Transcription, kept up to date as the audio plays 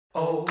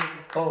Oh,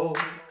 oh,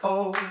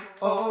 oh,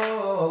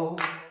 oh,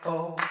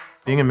 oh.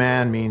 Being a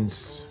man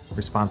means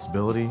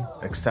responsibility,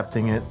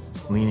 accepting it,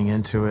 leaning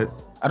into it.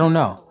 I don't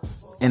know,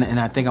 and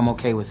I think I'm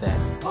okay with that.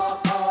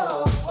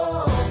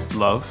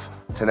 Love.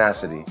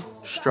 Tenacity.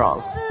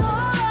 Strong.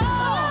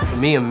 For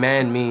me, a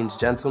man means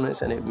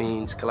gentleness and it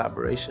means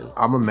collaboration.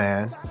 I'm a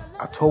man.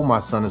 I told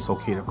my son it's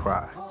okay to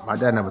cry. My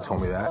dad never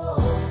told me that.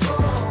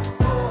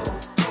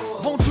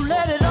 Won't you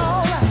let it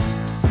all out?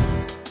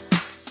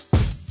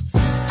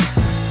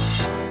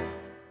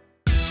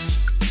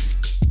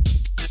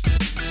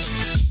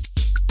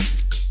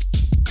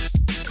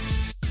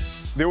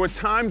 There were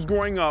times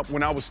growing up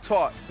when I was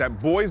taught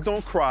that boys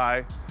don't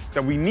cry,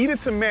 that we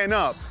needed to man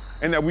up,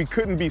 and that we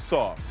couldn't be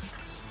soft.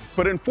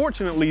 But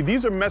unfortunately,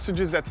 these are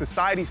messages that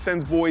society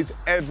sends boys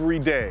every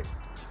day.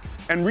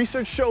 And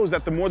research shows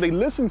that the more they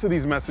listen to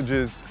these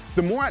messages,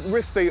 the more at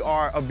risk they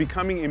are of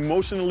becoming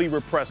emotionally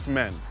repressed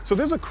men. So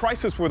there's a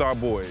crisis with our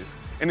boys,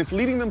 and it's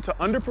leading them to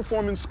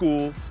underperform in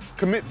school,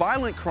 commit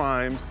violent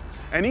crimes,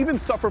 and even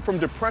suffer from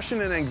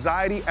depression and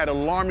anxiety at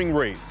alarming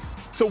rates.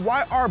 So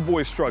why are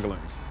boys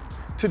struggling?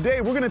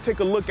 Today, we're gonna take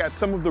a look at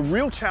some of the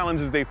real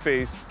challenges they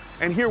face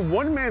and hear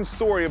one man's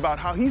story about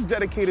how he's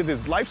dedicated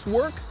his life's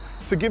work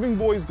to giving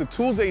boys the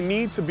tools they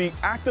need to be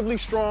actively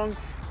strong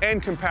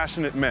and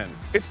compassionate men.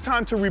 It's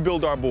time to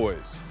rebuild our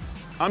boys.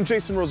 I'm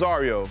Jason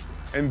Rosario,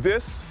 and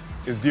this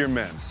is Dear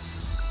Men.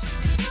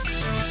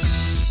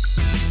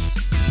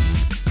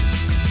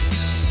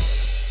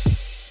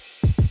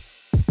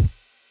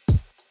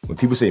 When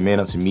people say man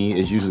up to me,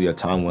 it's usually a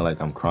time when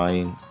like I'm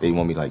crying. They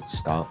want me to like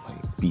stop,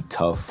 like be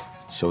tough,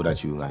 show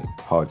that you like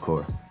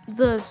hardcore.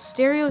 The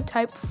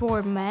stereotype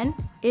for men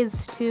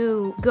is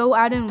to go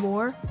out in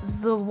war.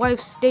 The wife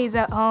stays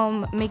at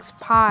home, makes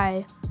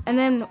pie, and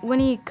then when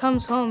he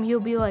comes home, he'll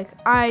be like,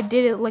 I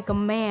did it like a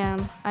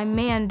man. I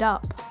manned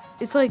up.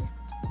 It's like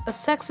a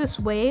sexist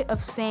way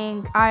of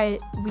saying I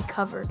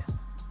recovered.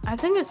 I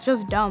think it's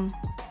just dumb.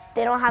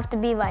 They don't have to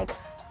be like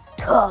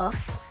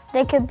tough.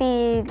 They could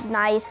be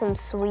nice and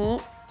sweet.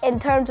 In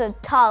terms of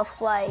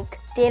tough, like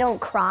they don't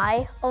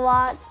cry a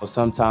lot.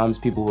 Sometimes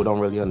people who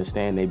don't really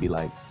understand, they be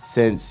like,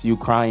 since you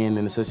crying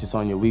and since it's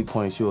on your weak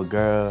points, you a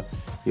girl,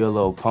 you're a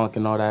little punk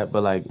and all that.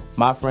 But like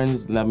my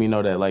friends let me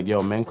know that like,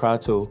 yo, men cry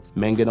too,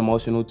 men get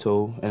emotional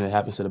too, and it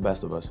happens to the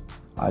best of us.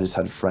 I just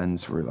had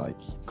friends who were like,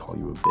 call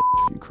you a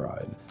bitch if you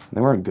cried. And they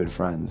weren't good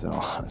friends in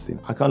all honesty.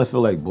 I kind of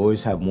feel like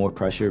boys have more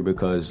pressure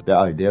because the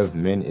idea of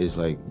men is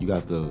like, you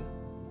got to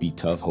be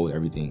tough, hold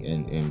everything.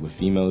 And with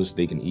females,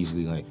 they can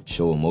easily like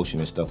show emotion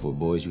and stuff. With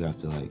boys, you have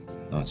to like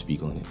not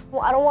speak on it.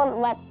 Well, I don't want to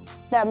let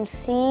them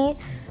see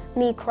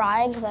me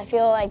crying because I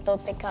feel like they'll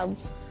think I'm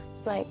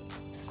like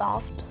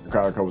soft. I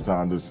cried a couple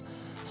times just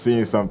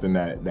seeing something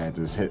that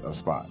just hit a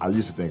spot. I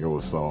used to think it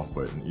was soft,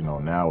 but you know,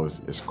 now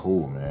it's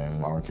cool,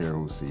 man. I don't care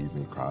who sees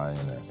me crying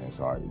and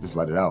so I just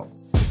let it out.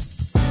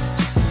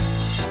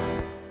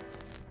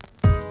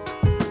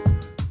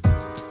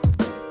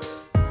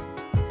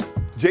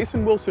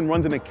 Jason Wilson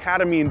runs an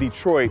academy in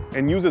Detroit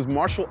and uses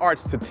martial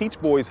arts to teach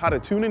boys how to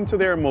tune into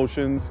their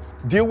emotions,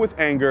 deal with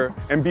anger,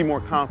 and be more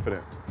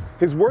confident.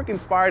 His work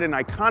inspired an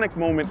iconic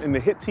moment in the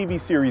hit TV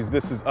series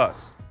This Is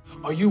Us.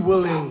 Are you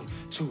willing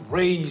to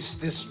raise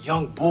this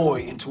young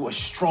boy into a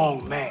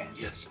strong man?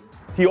 Yes.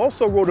 He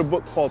also wrote a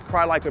book called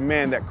Cry Like a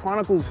Man that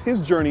chronicles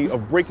his journey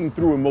of breaking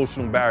through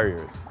emotional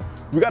barriers.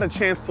 We got a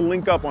chance to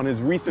link up on his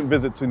recent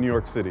visit to New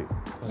York City.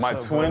 My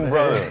twin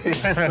brother.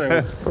 Yes,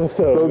 sir. What's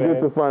up, so man? Good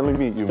to finally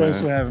meet you, Thanks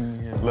man. for having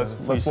me. Yeah,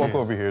 let's walk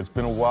over here. It's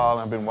been a while,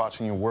 and I've been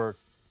watching your work.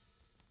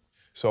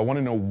 So I want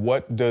to know,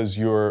 what does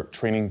your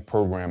training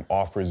program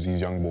offers these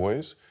young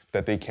boys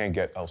that they can't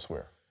get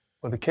elsewhere?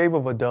 Well, the Cave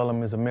of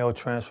Adullam is a male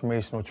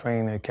transformational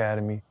training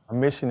academy. Our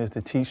mission is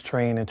to teach,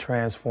 train, and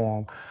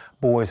transform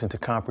boys into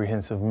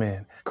comprehensive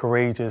men,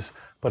 courageous,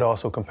 but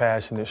also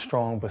compassionate,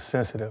 strong, but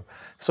sensitive.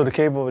 So the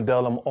Cave of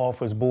Adullam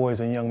offers boys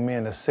and young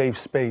men a safe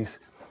space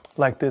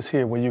like this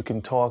here where you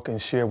can talk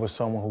and share with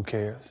someone who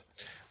cares.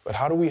 But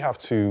how do we have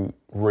to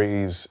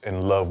raise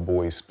and love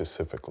boys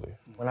specifically?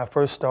 When I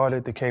first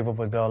started the Cave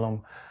of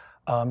Adullam,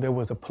 there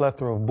was a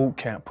plethora of boot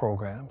camp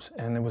programs,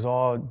 and it was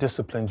all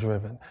discipline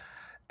driven.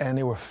 And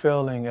they were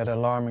failing at an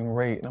alarming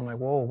rate. And I'm like,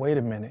 whoa, wait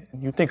a minute.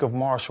 You think of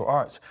martial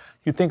arts,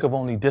 you think of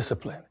only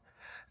discipline.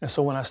 And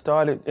so when I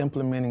started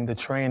implementing the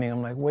training,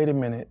 I'm like, wait a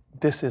minute,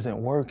 this isn't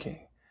working.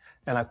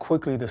 And I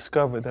quickly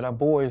discovered that our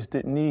boys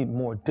didn't need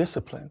more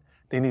discipline,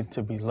 they needed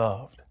to be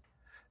loved.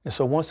 And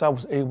so once I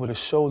was able to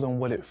show them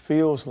what it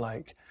feels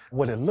like,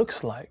 what it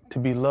looks like to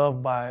be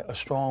loved by a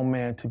strong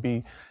man, to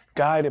be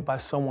guided by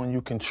someone you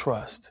can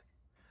trust.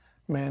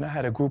 Man, I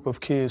had a group of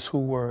kids who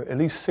were, at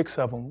least 6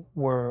 of them,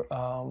 were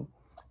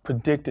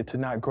predicted to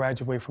not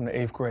graduate from the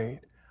 8th grade.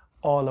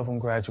 All of them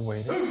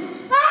graduated. Zeus!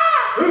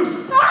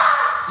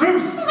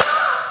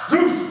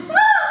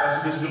 That's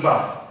what this is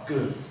about.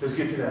 Good. Let's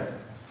get to that.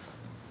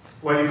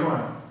 Why are you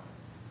crying?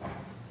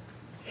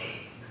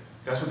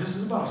 That's what this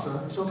is about,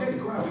 son. It's okay to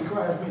cry. We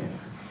cry as men.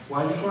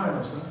 Why are you crying,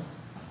 though, son?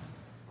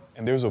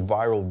 And there's a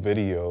viral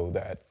video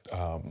that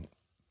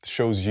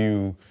shows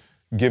you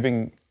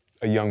giving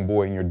a young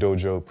boy in your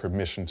dojo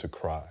permission to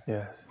cry?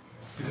 Yes.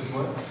 Because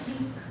what?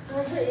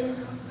 Because it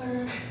is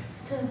harder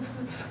to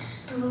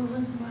do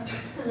with my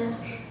left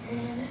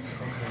hand.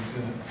 Okay,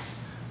 good.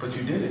 But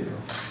you did it,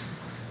 though.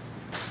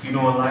 You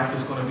know in life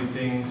there's going to be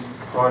things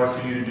harder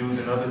for you to do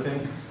than other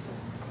things?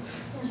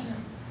 Yes, sir.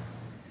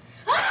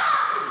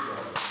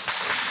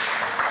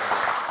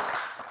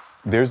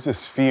 There's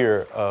this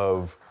fear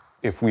of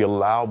if we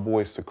allow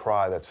boys to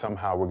cry that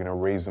somehow we're going to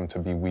raise them to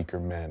be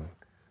weaker men.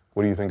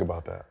 What do you think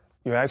about that?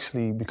 You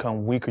actually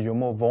become weaker. You're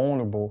more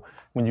vulnerable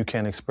when you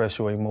can't express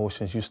your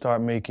emotions. You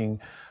start making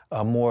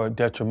more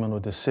detrimental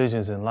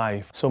decisions in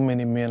life. So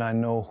many men I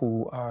know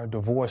who are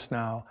divorced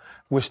now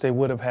wish they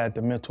would have had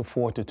the mental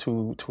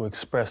fortitude to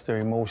express their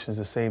emotions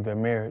to save their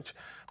marriage.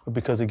 But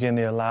because, again,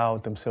 they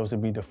allowed themselves to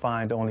be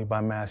defined only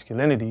by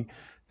masculinity,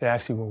 they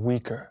actually were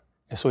weaker.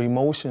 And so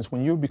emotions,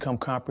 when you become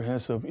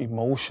comprehensive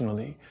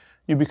emotionally,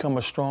 you become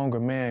a stronger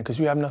man because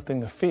you have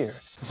nothing to fear.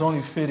 It's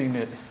only fitting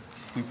that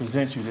we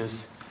present you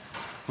this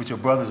with your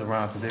brothers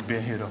around because they've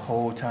been here the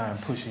whole time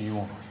pushing you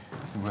on.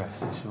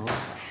 Congrats, that's yours.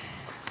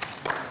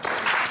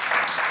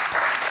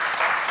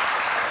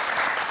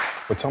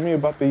 But tell me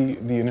about the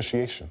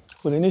initiation.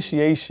 With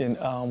initiation,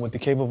 with the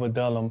Cave of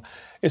Adullam,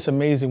 it's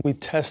amazing. We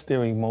test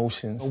their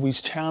emotions. We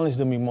challenge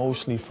them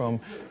emotionally from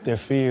their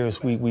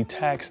fears. We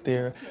tax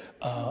their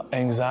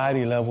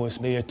anxiety levels.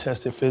 They are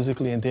tested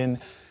physically, and then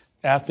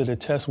after the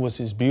test, which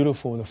is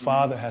beautiful, the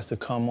father has to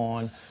come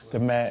on the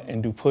mat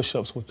and do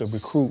push-ups with the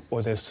recruit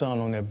or their son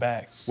on their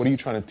back. What are you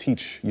trying to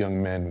teach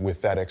young men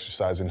with that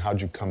exercise, and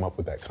how'd you come up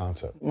with that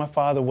concept? My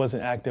father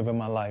wasn't active in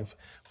my life.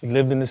 We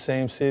lived in the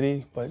same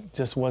city, but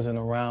just wasn't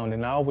around,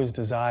 and I always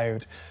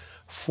desired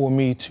for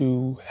me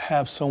to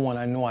have someone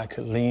I know I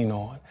could lean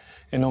on.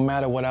 And no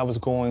matter what I was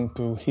going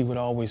through, he would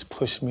always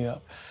push me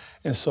up.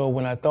 And so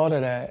when I thought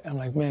of that, I'm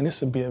like, man,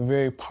 this would be a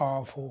very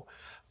powerful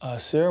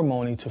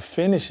ceremony to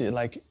finish it,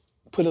 like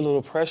put a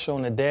little pressure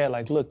on the dad,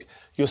 like, look,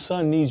 your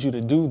son needs you to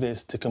do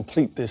this to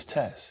complete this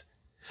test,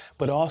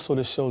 but also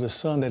to show the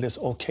son that it's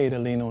okay to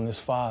lean on his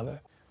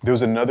father. There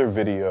was another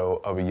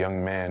video of a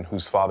young man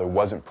whose father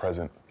wasn't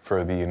present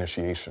for the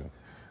initiation.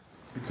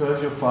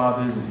 Because your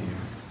father isn't here.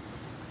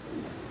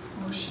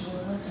 I wish he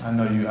was. I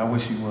know you, I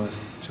wish he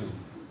was too.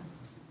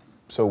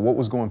 So what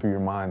was going through your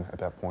mind at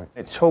that point?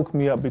 It choked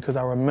me up because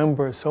I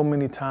remember so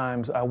many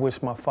times I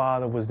wish my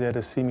father was there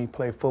to see me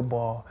play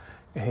football,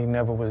 and he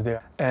never was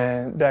there.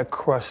 And that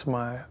crushed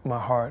my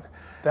heart.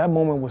 That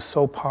moment was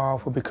so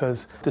powerful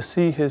because to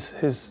see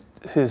his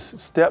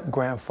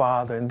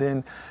step-grandfather and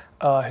then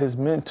his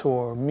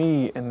mentor,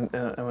 me, and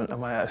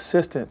my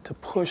assistant to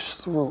push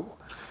through.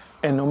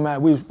 And no matter,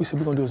 we said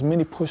we're gonna do as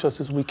many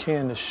push-ups as we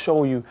can to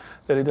show you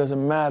that it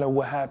doesn't matter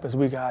what happens,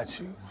 we got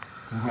you.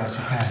 Congrats,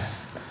 you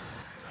passed.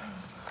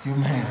 Give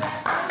him a hand.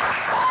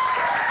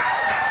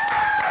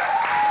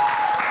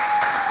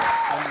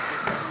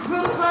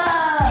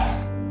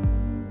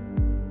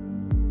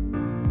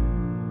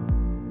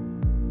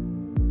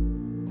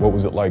 What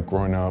was it like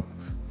growing up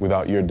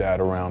without your dad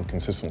around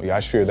consistently? I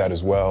share that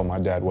as well. My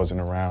dad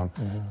wasn't around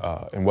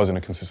and wasn't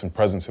a consistent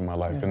presence in my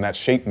life. And that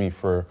shaped me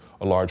for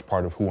a large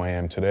part of who I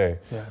am today.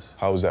 Yes.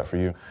 How was that for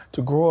you?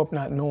 To grow up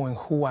not knowing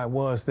who I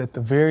was, that the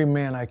very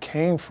man I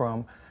came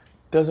from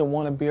doesn't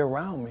want to be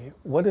around me.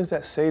 What does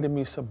that say to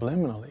me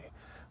subliminally?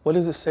 What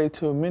does it say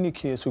to many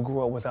kids who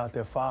grew up without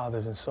their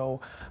fathers? And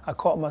so I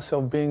caught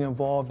myself being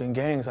involved in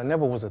gangs. I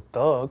never was a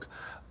thug,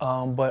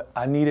 but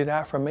I needed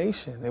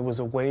affirmation. It was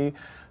a way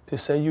to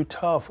say you're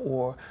tough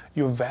or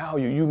you're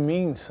valued, you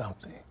mean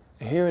something.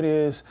 And here it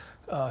is,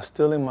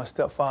 stealing my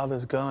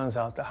stepfather's guns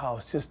out the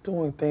house, just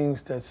doing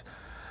things that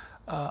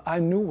I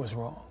knew was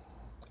wrong.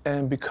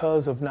 And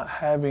because of not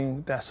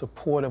having that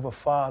support of a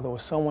father or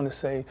someone to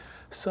say,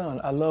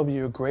 son, I love you,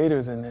 you're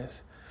greater than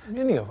this,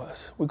 many of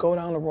us, we go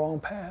down the wrong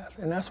path.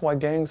 And that's why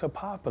gangs are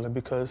popular,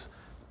 because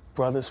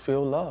brothers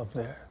feel love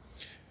there.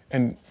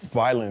 And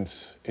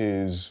violence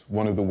is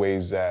one of the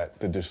ways that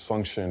the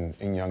dysfunction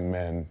in young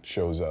men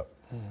shows up.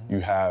 You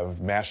have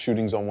mass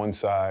shootings on one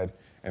side,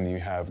 and then you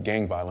have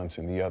gang violence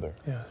in the other.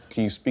 Yes.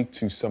 Can you speak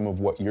to some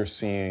of what you're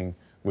seeing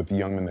with the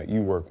young men that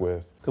you work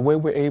with? The way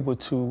we're able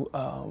to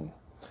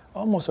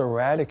almost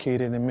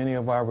eradicate it in many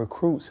of our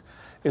recruits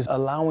is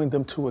allowing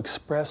them to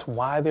express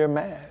why they're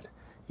mad.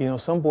 You know,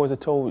 some boys are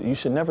told you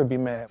should never be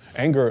mad.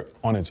 Anger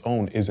on its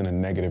own isn't a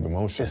negative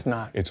emotion. It's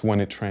not. It's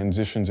when it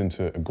transitions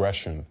into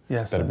aggression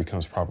that it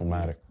becomes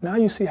problematic. Now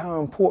you see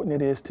how important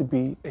it is to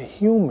be a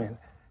human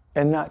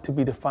and not to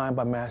be defined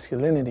by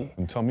masculinity.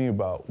 And tell me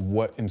about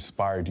what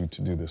inspired you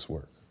to do this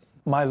work.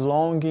 My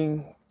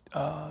longing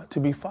to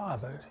be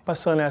fathered. My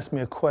son asked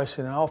me a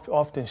question, and I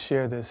often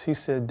share this. He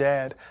said,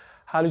 Dad,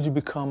 how did you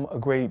become a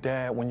great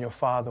dad when your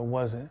father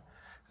wasn't?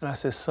 And I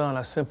said, son,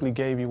 I simply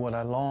gave you what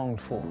I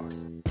longed for.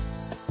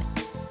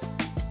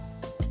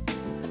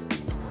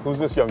 Who's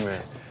this young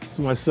man? It's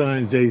my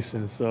son,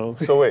 Jason, so.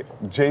 So wait,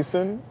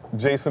 Jason,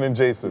 Jason, and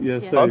Jason.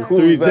 Yes, sir. How cool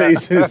Three is that?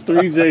 Jasons,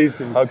 three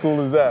Jasons. How cool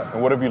is that?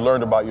 And what have you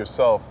learned about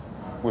yourself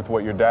with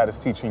what your dad is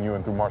teaching you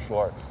and through martial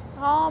arts?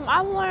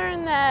 I've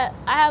learned that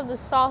I have the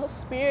soft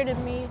spirit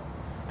in me,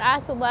 I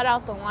have to let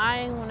out the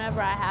lying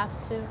whenever I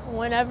have to.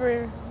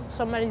 Whenever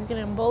somebody's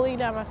getting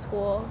bullied at my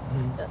school,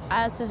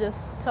 I have to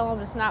just tell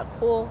them it's not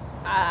cool.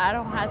 I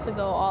don't have to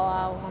go all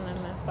out on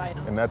them and fight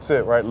them. And that's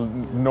it, right?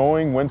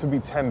 Knowing when to be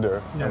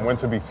tender and when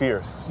to be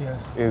fierce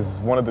is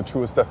one of the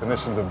truest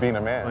definitions of being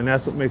a man. And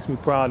that's what makes me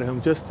proud of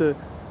him, just to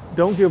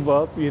don't give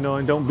up, you know,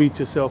 and don't beat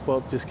yourself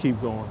up, just keep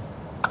going.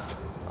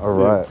 All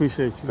right. Yeah,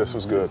 appreciate you. This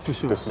was good. For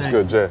sure. This was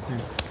Thank good, Jay. you.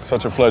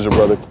 Such a pleasure,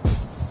 brother.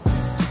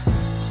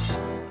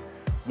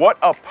 What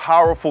a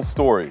powerful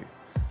story.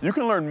 You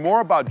can learn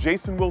more about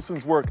Jason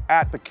Wilson's work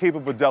at the Cave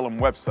of Adullam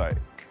website.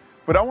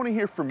 But I want to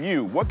hear from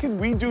you. What can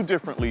we do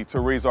differently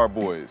to raise our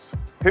boys?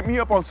 Hit me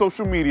up on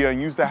social media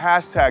and use the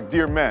hashtag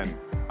Dear Men.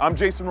 I'm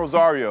Jason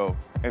Rosario,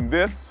 and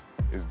this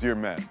is Dear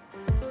Men.